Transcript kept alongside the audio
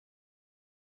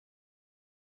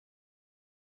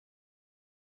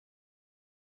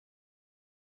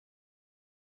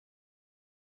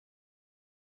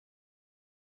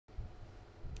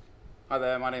Hi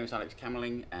there, my name is Alex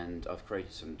Camelling and I've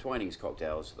created some Twinings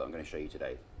cocktails that I'm going to show you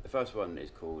today. The first one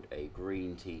is called a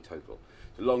green tea total.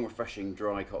 It's a long, refreshing,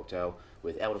 dry cocktail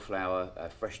with elderflower,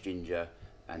 fresh ginger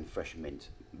and fresh mint,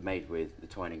 made with the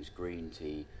Twinings green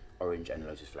tea, orange and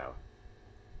lotus flower.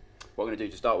 What I'm going to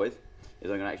do to start with is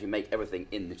I'm going to actually make everything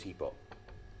in the teapot.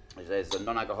 There's a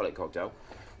non-alcoholic cocktail.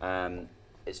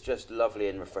 It's just lovely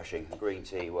and refreshing. The green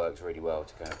tea works really well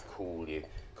to kind of cool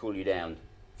you down.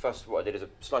 First, what I did is a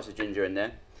slice of ginger in there.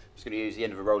 I'm just going to use the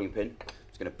end of a rolling pin. I'm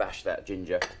just going to bash that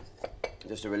ginger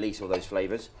just to release all those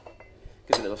flavours.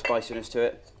 Gives a little spiciness to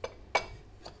it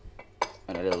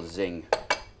and a little zing.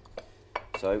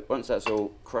 So once that's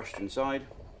all crushed inside,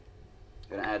 I'm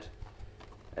going to add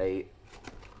a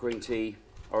green tea,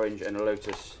 orange and a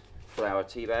lotus flower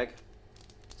tea bag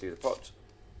to the pot.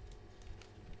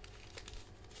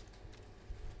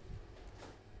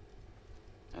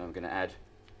 And I'm going to add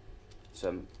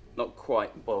some not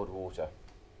quite boiled water.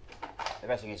 The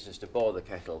best thing is just to boil the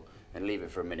kettle and leave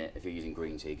it for a minute if you're using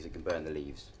green tea, because it can burn the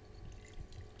leaves.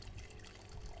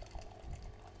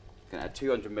 I'm going to add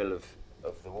 200 ml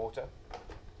of the water.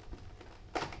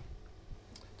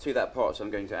 To that pot, so I'm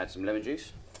going to add some lemon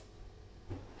juice.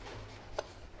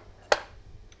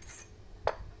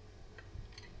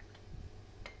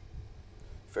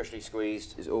 Freshly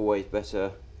squeezed is always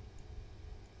better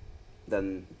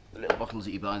than the little bottles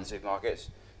that you buy in the supermarkets.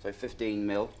 So 15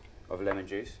 ml of lemon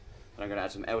juice. And I'm going to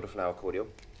add some elderflower cordial.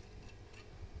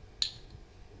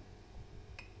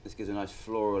 This gives a nice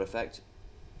floral effect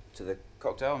to the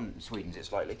cocktail and sweetens it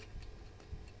slightly.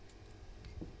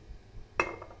 I'm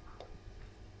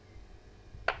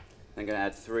going to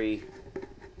add 3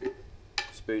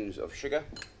 spoons of sugar.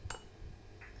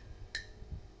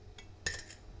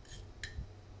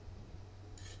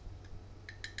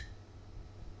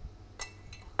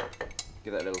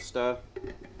 Give that a little stir.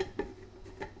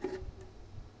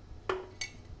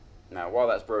 Now, while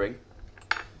that's brewing,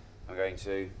 I'm going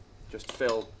to just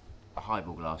fill a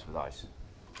highball glass with ice.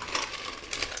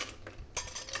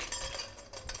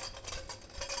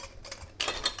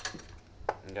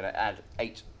 I'm going to add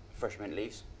 8 fresh mint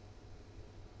leaves.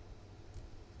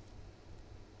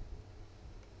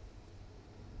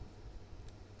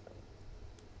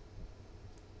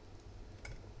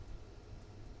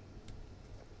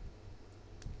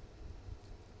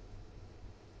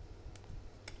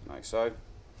 Like so.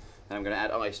 And I'm going to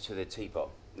add ice to the teapot.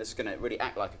 This is going to really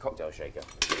act like a cocktail shaker.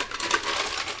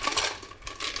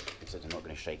 Except I'm not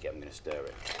going to shake it, I'm going to stir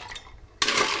it.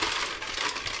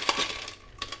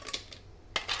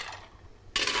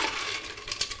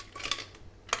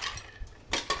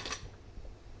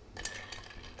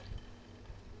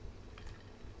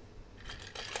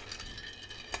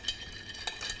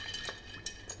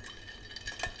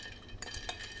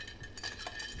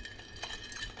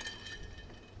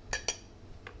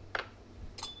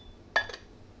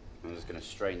 I'm just going to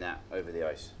strain that over the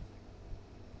ice.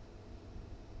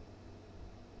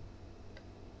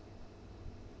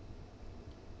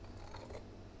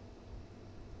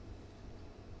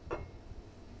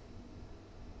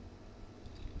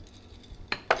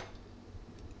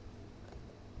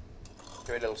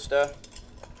 Give it a little stir.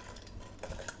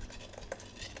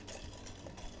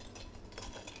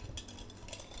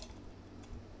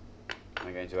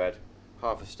 I'm going to add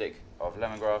half a stick of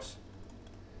lemongrass,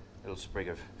 a little sprig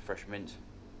of fresh mint,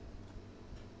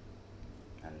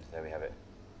 and there we have it.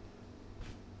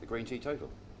 The green tea total.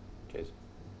 Cheers.